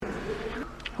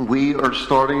We are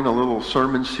starting a little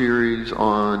sermon series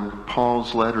on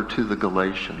Paul's letter to the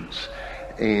Galatians.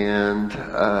 And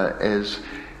as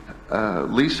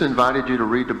Lisa invited you to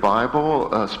read the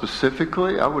Bible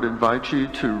specifically, I would invite you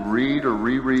to read or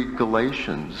reread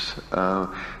Galatians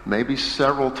maybe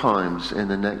several times in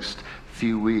the next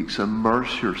few weeks.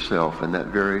 Immerse yourself in that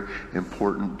very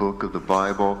important book of the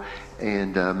Bible,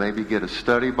 and maybe get a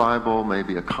study Bible,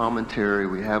 maybe a commentary.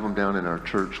 We have them down in our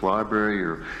church library.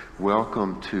 You're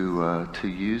welcome to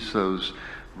use those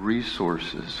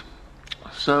resources.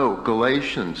 So,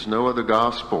 Galatians, no other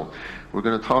gospel. We're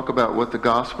going to talk about what the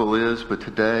gospel is, but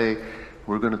today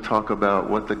we're going to talk about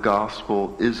what the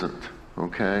gospel isn't,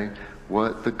 okay?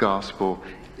 What the gospel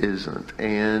isn't.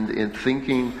 And in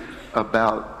thinking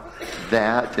about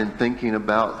that and thinking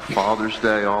about Father's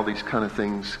Day, all these kind of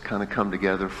things kind of come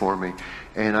together for me.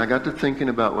 And I got to thinking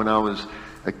about when I was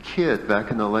a kid back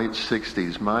in the late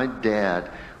 60s, my dad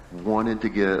wanted to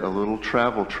get a little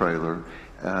travel trailer.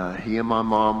 He and my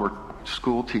mom were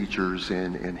school teachers,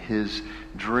 and his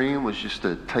dream was just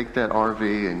to take that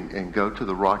RV and go to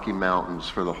the Rocky Mountains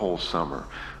for the whole summer,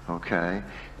 okay?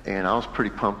 And I was pretty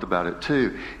pumped about it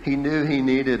too. He knew he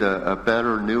needed a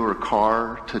better, newer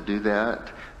car to do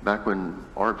that, back when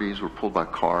RVs were pulled by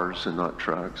cars and not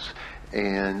trucks.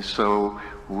 And so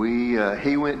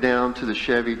he went down to the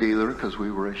Chevy dealer, because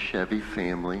we were a Chevy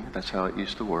family. That's how it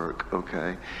used to work,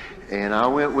 okay? And I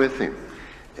went with him.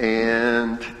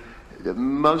 And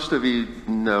most of you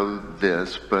know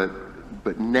this, but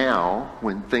now,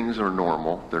 when things are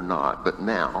normal, they're not, but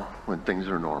now, when things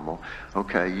are normal,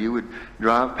 okay, you would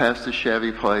drive past the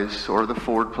Chevy place or the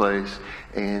Ford place,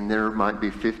 and there might be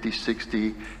 50,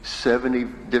 60, 70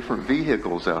 different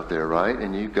vehicles out there, right?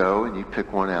 And you go and you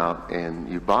pick one out and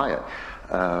you buy it.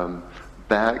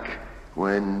 Back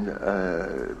when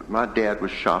my dad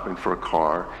was shopping for a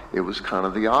car, it was kind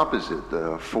of the opposite.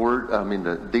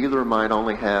 The dealer might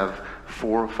only have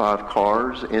 4 or 5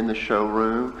 cars in the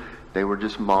showroom. They were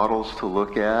just models to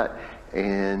look at,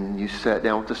 and you sat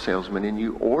down with the salesman and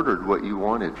you ordered what you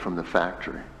wanted from the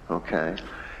factory, okay?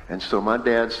 And so my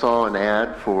dad saw an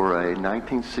ad for a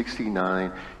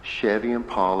 1969 Chevy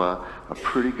Impala, a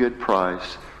pretty good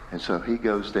price, and so he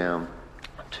goes down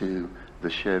to the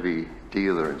Chevy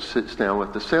dealer and sits down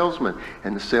with the salesman,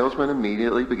 and the salesman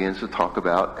immediately begins to talk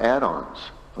about add-ons,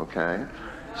 okay?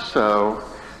 So,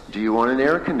 do you want an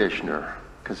air conditioner?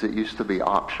 Because it used to be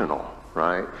optional,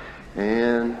 right?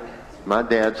 And my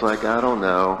dad's like, I don't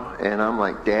know. And I'm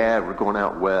like, Dad, we're going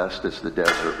out west. It's the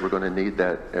desert. We're going to need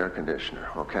that air conditioner.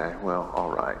 Okay, well,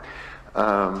 all right.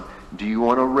 Do you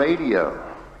want a radio?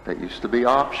 That used to be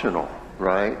optional,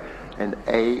 right? An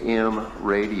AM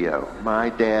radio. My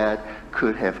dad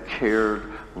could have cared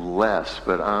less,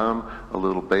 but I'm a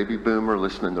little baby boomer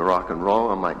listening to rock and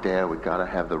roll. I'm like, Dad, we got to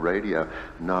have the radio.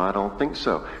 No, I don't think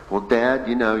so. Well, Dad,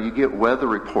 you get weather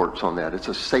reports on that. It's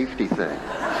a safety thing,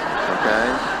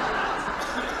 okay?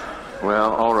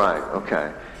 Well, all right,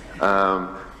 okay.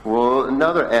 Well,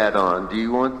 another add-on. Do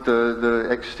you want the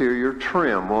exterior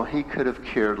trim? Well, he could have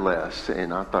cared less,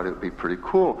 and I thought it would be pretty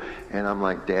cool. And I'm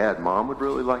like, Dad, Mom would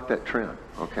really like that trim,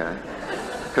 okay?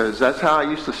 Because that's how I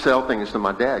used to sell things to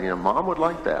my dad. Mom would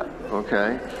like that,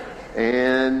 okay?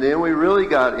 And then we really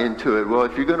got into it. Well,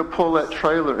 if you're going to pull that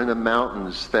trailer in the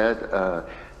mountains, that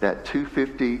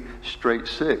 250 straight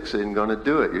 6 isn't going to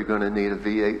do it. You're going to need a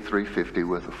V8 350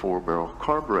 with a 4-barrel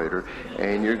carburetor,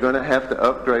 and you're going to have to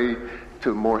upgrade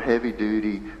to a more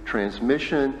heavy-duty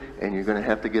transmission, and you're going to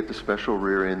have to get the special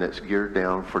rear end that's geared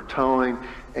down for towing.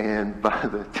 And by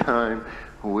the time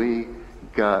we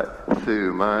got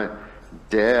through, my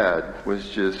dad was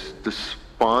just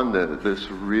despondent. This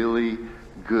really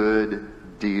good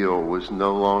deal was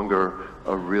no longer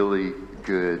a really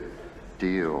good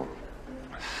deal.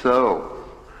 So,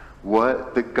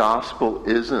 what the gospel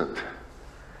isn't,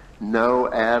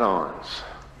 no add-ons,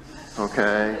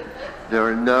 okay? There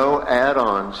are no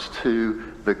add-ons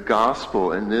to the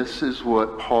gospel, and this is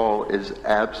what Paul is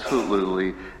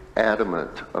absolutely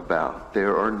adamant about.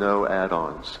 There are no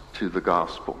add-ons to the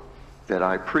gospel that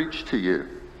I preach to you.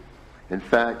 In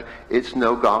fact, it's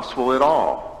no gospel at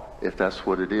all, if that's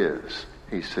what it is.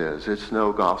 He says it's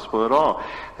no gospel at all.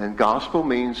 And gospel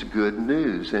means good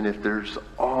news. And if there's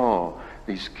all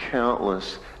these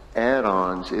countless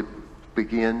add-ons, it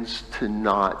begins to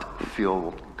not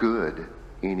feel good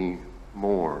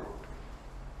anymore.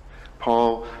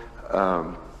 Paul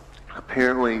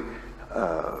apparently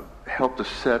helped to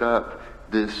set up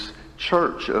this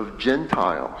church of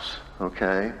Gentiles,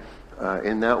 okay?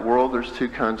 In that world, there's 2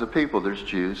 kinds of people. There's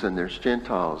Jews and there's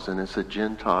Gentiles. And it's a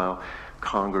Gentile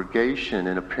congregation,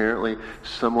 and apparently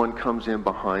someone comes in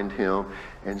behind him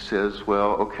and says,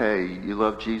 well, okay, you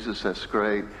love Jesus, that's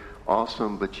great,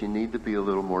 awesome, but you need to be a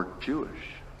little more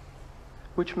Jewish.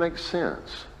 Which makes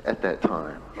sense at that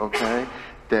time, okay?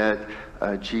 That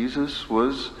Jesus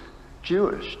was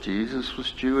Jewish. Jesus was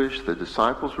Jewish. The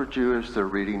disciples were Jewish. They're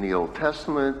reading the Old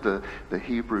Testament, the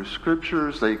Hebrew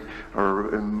Scriptures. They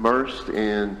are immersed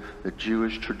in the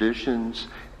Jewish traditions,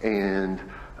 and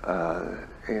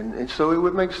so it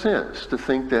would make sense to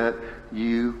think that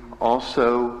you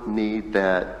also need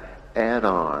that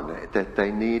add-on, that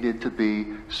they needed to be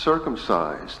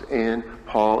circumcised. And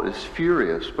Paul is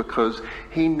furious because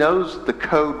he knows the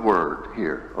code word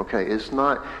here, okay? It's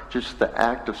not just the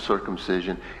act of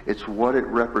circumcision, it's what it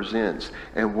represents.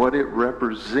 And what it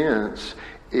represents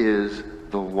is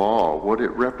the law. What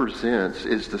it represents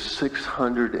is the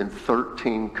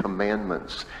 613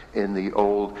 commandments in the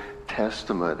Old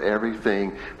Testament.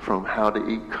 Everything from how to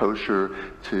eat kosher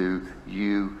to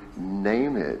you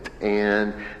name it.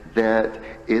 And that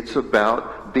it's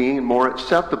about being more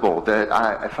acceptable. That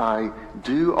if I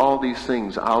do all these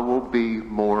things, I will be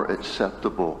more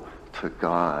acceptable to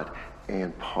God.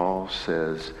 And Paul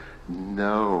says,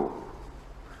 no.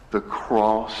 The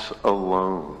cross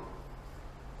alone.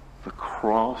 The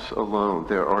cross alone.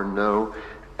 There are no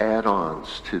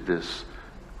add-ons to this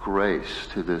grace,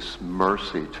 to this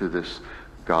mercy, to this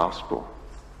gospel.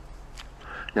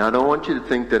 Now, I don't want you to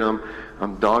think that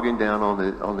I'm dogging down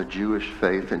on the Jewish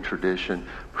faith and tradition,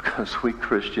 because we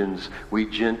Christians, we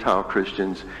Gentile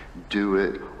Christians, do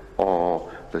it all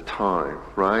the time,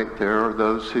 right? There are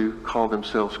those who call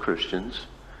themselves Christians,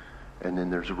 and then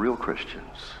there's real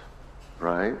Christians,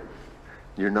 right?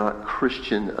 You're not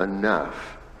Christian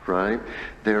enough, right?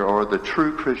 There are the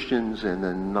true Christians and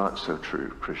the not so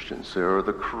true Christians. There are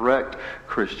the correct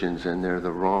Christians and they're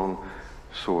the wrong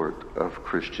sort of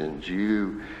Christians.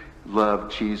 You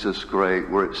love Jesus, great,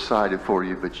 we're excited for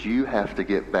you, but you have to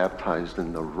get baptized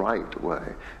in the right way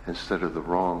instead of the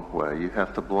wrong way. You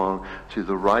have to belong to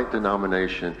the right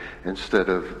denomination instead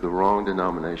of the wrong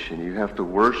denomination. You have to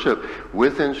worship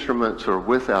with instruments or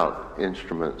without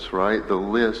instruments, right? The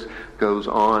list goes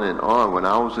on and on. When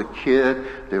I was a kid,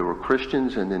 there were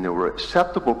Christians, and then there were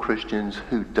acceptable Christians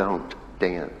who don't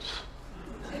dance.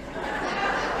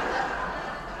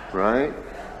 Right?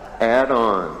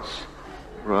 Add-ons.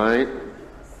 Right?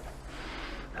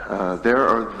 There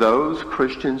are those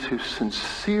Christians who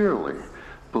sincerely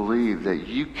believe that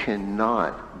you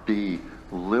cannot be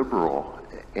liberal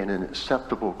and an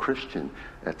acceptable Christian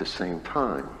at the same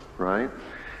time, right?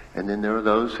 And then there are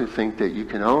those who think that you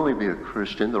can only be a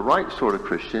Christian, the right sort of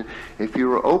Christian, if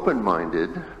you are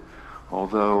open-minded,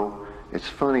 although it's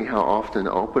funny how often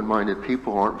open-minded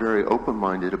people aren't very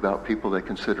open-minded about people they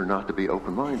consider not to be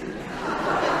open-minded.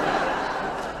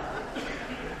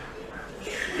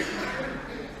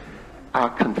 I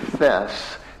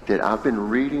confess that I've been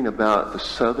reading about the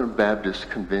Southern Baptist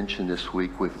Convention this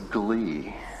week with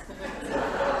glee.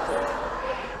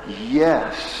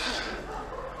 Yes.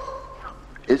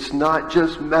 It's not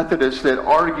just Methodists that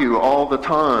argue all the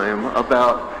time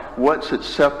about what's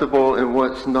acceptable and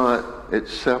what's not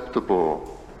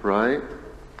acceptable, right?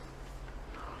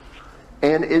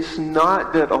 And it's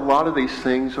not that a lot of these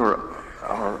things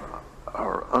are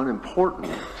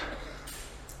unimportant.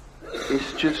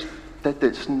 It's just that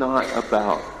it's not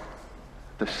about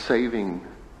the saving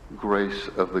grace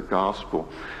of the gospel.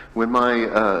 When my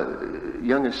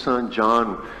youngest son,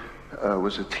 John,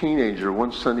 was a teenager,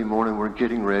 one Sunday morning we're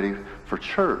getting ready for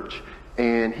church,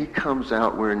 and he comes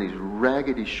out wearing these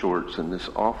raggedy shorts and this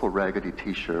awful raggedy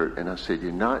t-shirt, and I said,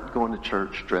 "You're not going to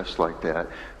church dressed like that.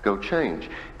 Go change."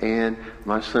 And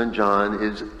my son John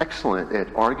is excellent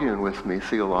at arguing with me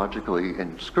theologically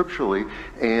and scripturally,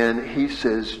 and he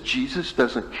says, "Jesus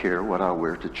doesn't care what I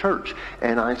wear to church."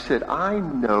 And I said, "I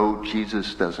know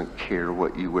Jesus doesn't care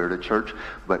what you wear to church,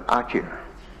 but I care.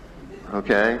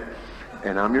 Okay?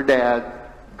 And I'm your dad.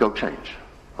 Go change."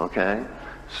 Okay?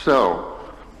 So,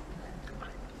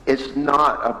 it's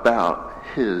not about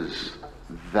his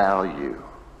value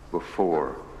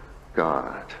before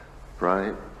God,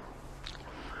 right?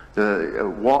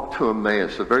 The Walk to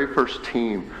Emmaus, the very first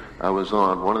team I was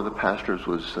on, one of the pastors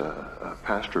was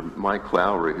Pastor Mike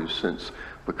Lowry, who's since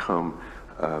become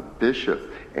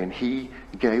bishop, and he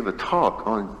gave a talk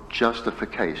on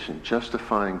justification,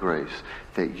 justifying grace,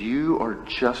 that you are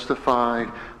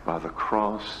justified by the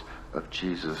cross of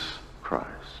Jesus Christ.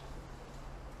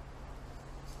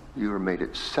 You are made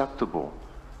acceptable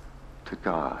to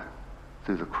God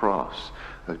through the cross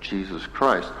of Jesus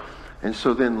Christ. And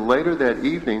so then later that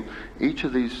evening, each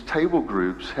of these table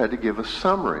groups had to give a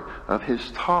summary of his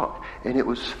talk. And it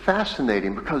was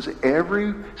fascinating because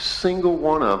every single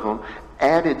one of them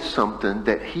added something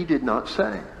that he did not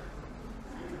say.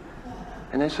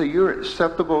 And they say, you're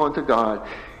acceptable unto God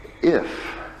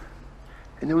if.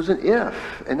 And there was an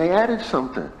if. And they added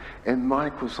something. And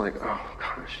Mike was like, oh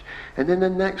gosh. And then the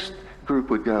next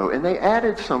group would go, and they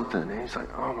added something, and he's like,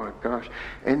 oh my gosh.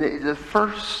 And the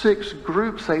first 6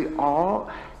 groups, they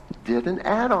all did an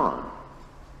add-on.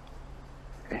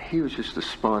 And he was just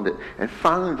despondent. And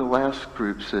finally the last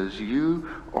group says, you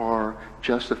are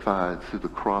justified through the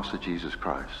cross of Jesus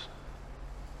Christ.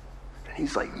 And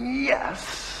he's like,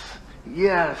 yes,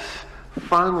 yes.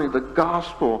 Finally, the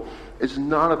gospel is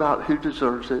not about who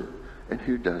deserves it and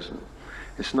who doesn't.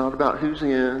 It's not about who's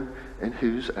in and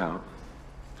who's out.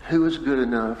 Who is good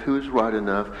enough? Who is right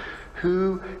enough?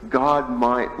 Who God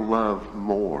might love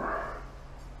more?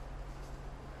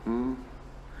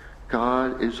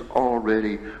 God is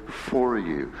already for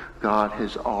you. God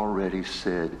has already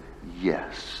said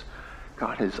yes.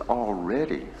 God has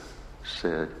already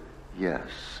said yes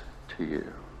to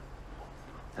you.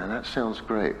 Now that sounds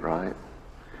great, right?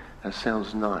 That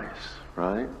sounds nice,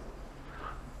 right?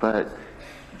 But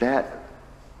that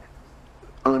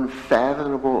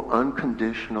unfathomable,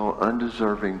 unconditional,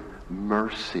 undeserving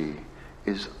mercy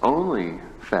is only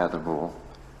fathomable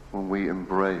when we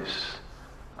embrace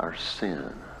our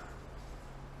sin.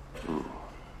 Ooh,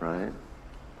 right?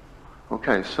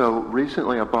 Okay, so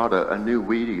recently I bought a new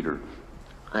weed eater,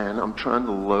 and I'm trying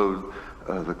to load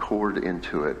the cord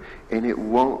into it, and it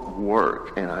won't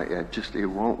work, and it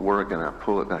won't work, and I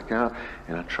pull it back out,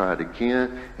 and I try it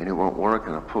again, and it won't work,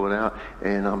 and I pull it out,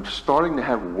 and I'm starting to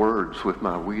have words with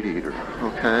my weed eater,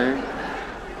 okay?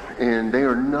 And they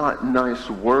are not nice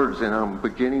words, and I'm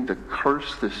beginning to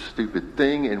curse this stupid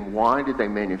thing, and why did they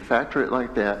manufacture it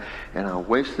like that? And I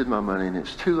wasted my money, and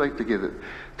it's too late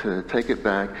to take it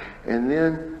back, and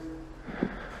then,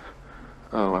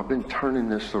 oh, I've been turning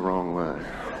this the wrong way.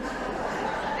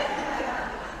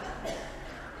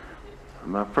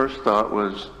 My first thought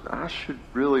was, I should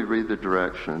really read the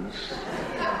directions.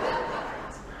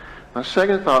 My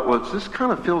second thought was, this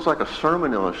kind of feels like a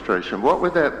sermon illustration. What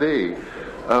would that be?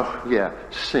 Oh, yeah,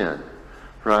 sin,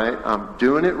 right? I'm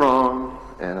doing it wrong,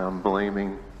 and I'm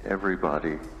blaming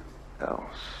everybody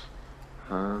else.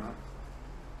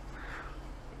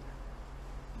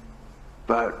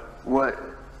 But what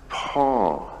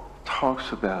Paul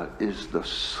talks about is the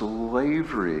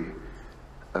slavery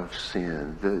of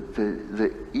sin,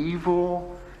 the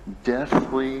evil,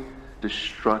 deathly,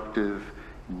 destructive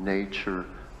nature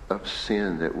of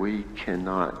sin that we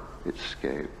cannot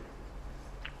escape.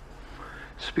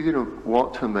 Speaking of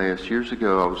Walk to Emmaus, years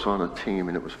ago I was on a team,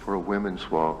 and it was for a women's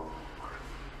walk.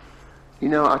 You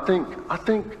know, I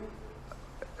think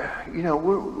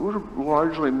we're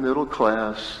largely middle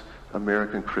class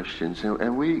American Christians,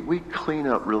 and we clean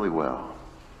up really well.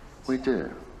 We do.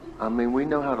 I mean, we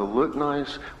know how to look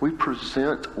nice. We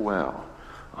present well.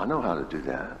 I know how to do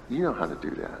that. You know how to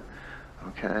do that.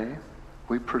 Okay?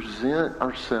 We present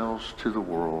ourselves to the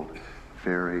world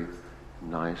very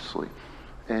nicely.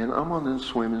 And I'm on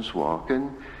this women's walk,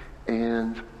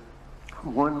 and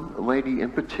one lady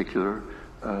in particular,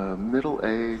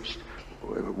 middle-aged,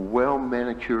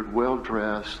 well-manicured,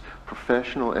 well-dressed,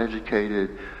 professional,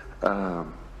 educated,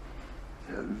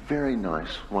 very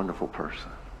nice, wonderful person.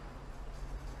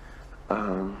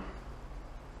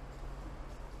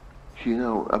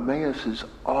 Emmaus is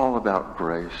all about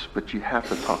grace, but you have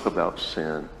to talk about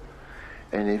sin.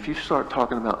 And if you start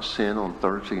talking about sin on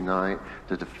Thursday night,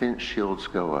 the defense shields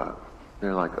go up.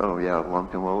 They're like, oh yeah,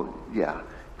 Lumpkin, well, yeah,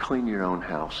 clean your own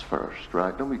house first,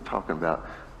 right? Don't be talking about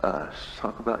us.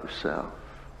 Talk about yourself,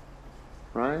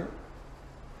 right?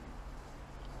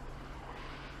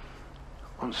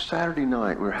 On Saturday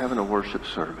night, we were having a worship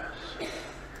service.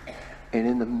 And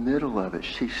in the middle of it,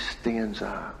 she stands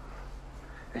up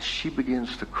and she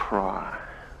begins to cry.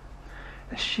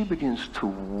 And she begins to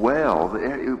wail.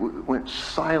 It went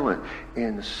silent,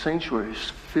 and the sanctuary is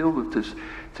filled with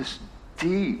this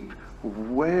deep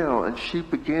wail. And she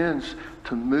begins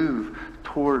to move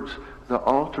towards the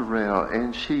altar rail,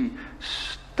 and she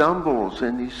stumbles,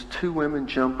 and these two women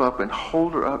jump up and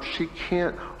hold her up. She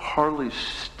can't hardly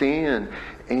stand,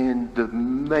 and the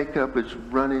makeup is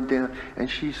running down, and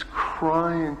she's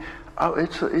crying. Oh,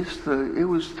 it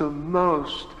was the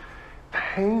most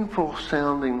painful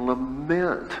sounding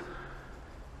lament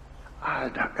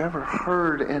I'd ever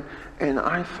heard, and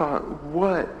I thought,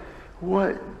 what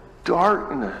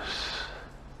darkness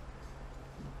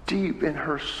deep in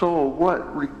her soul,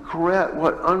 what regret,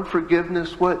 what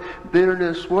unforgiveness, what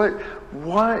bitterness,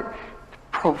 what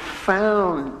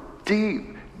profound,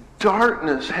 deep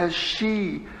darkness has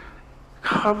she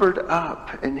covered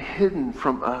up and hidden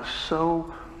from us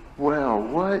so well?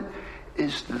 What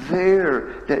is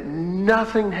there that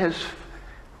nothing has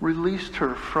released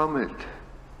her from it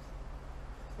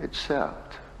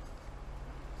except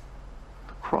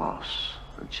the cross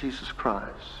of Jesus Christ,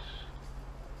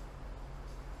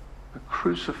 the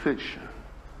crucifixion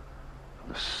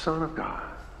of the Son of God?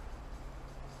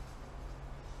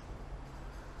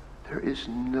 There is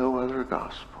no other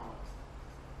gospel.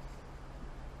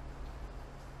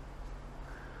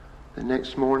 The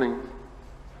next morning,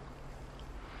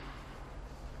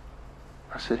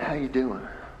 I said, "How you doing?"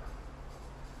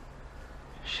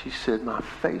 She said, "My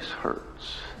face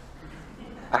hurts.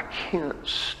 I can't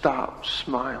stop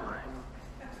smiling.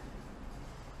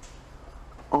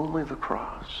 Only the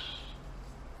cross.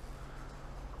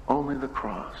 Only the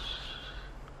cross.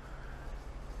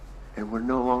 And we're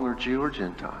no longer Jew or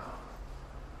Gentile.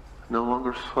 No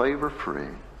longer slave or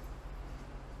free.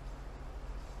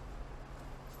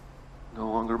 No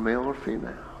longer male or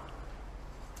female.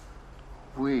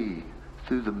 We,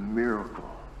 through the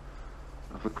miracle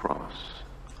of the cross,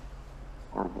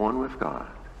 are one with God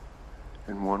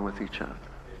and one with each other."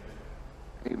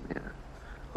 Amen.